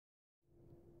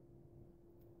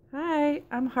Hi,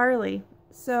 I'm Harley.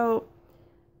 So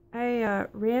I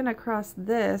ran across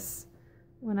this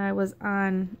when I was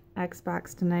on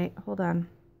Xbox tonight. Hold on.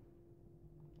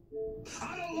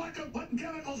 I don't like them putting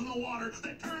chemicals in the water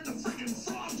that turn the freaking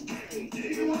frogs gay. Do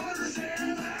you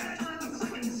understand that? Turn the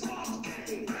freaking frogs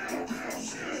gay.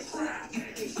 Crap.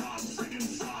 Frogs, freaking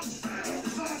frogs.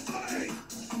 It's not funny.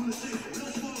 I'm gonna say it real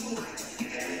slow.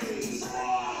 Gay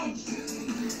frogs.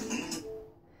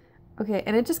 Okay,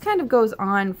 and it just kind of goes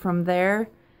on from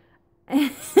there. And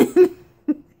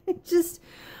it just,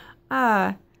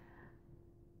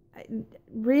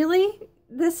 really?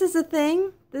 This is a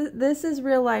thing? This is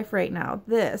real life right now.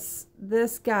 This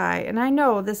guy, and I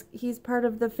know he's part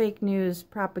of the fake news,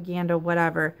 propaganda,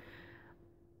 whatever,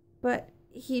 but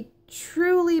he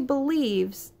truly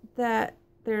believes that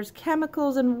there's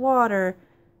chemicals in water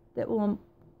that will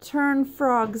turn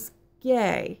frogs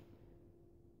gay.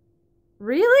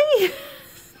 Really?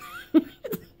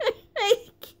 I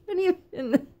can't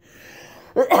even.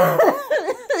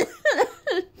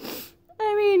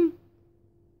 I mean,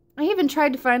 I even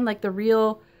tried to find like the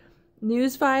real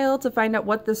news file to find out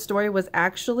what this story was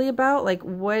actually about. Like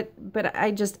what, but I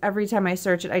just, every time I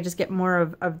search it, I just get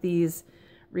more of these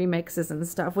remixes and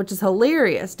stuff, which is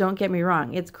hilarious. Don't get me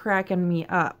wrong. It's cracking me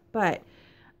up. But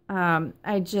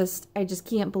I just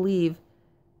can't believe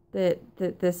that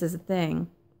this is a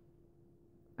thing.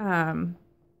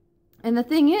 And the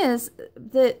thing is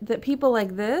that people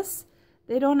like this,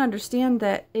 they don't understand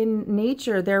that in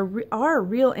nature there are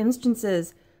real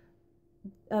instances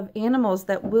of animals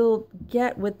that will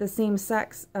get with the same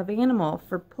sex of animal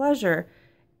for pleasure.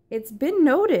 It's been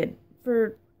noted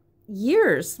for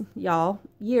years, y'all,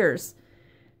 years.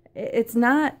 It's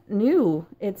not new.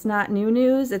 It's not new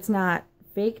news. It's not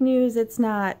fake news. It's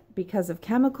not because of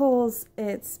chemicals.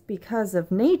 It's because of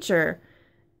nature.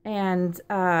 And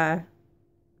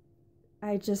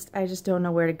I just don't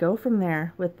know where to go from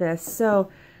there with this. So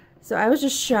I was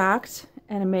just shocked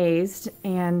and amazed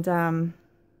and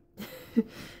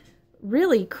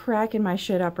really cracking my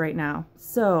shit up right now.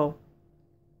 So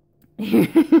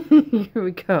here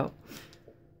we go.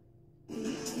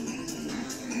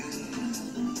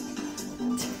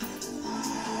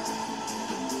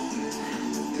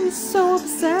 I'm so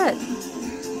upset.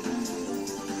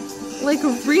 Like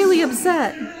really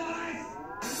upset.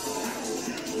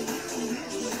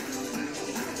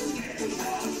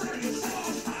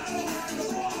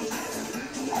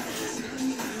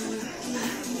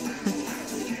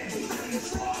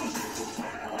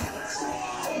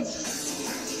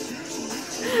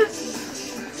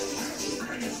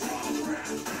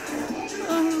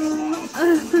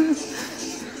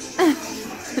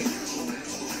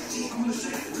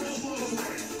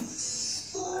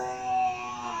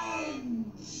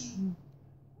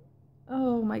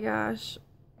 Oh my gosh.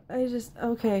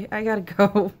 Okay, I gotta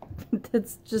go.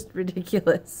 That's just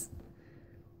ridiculous.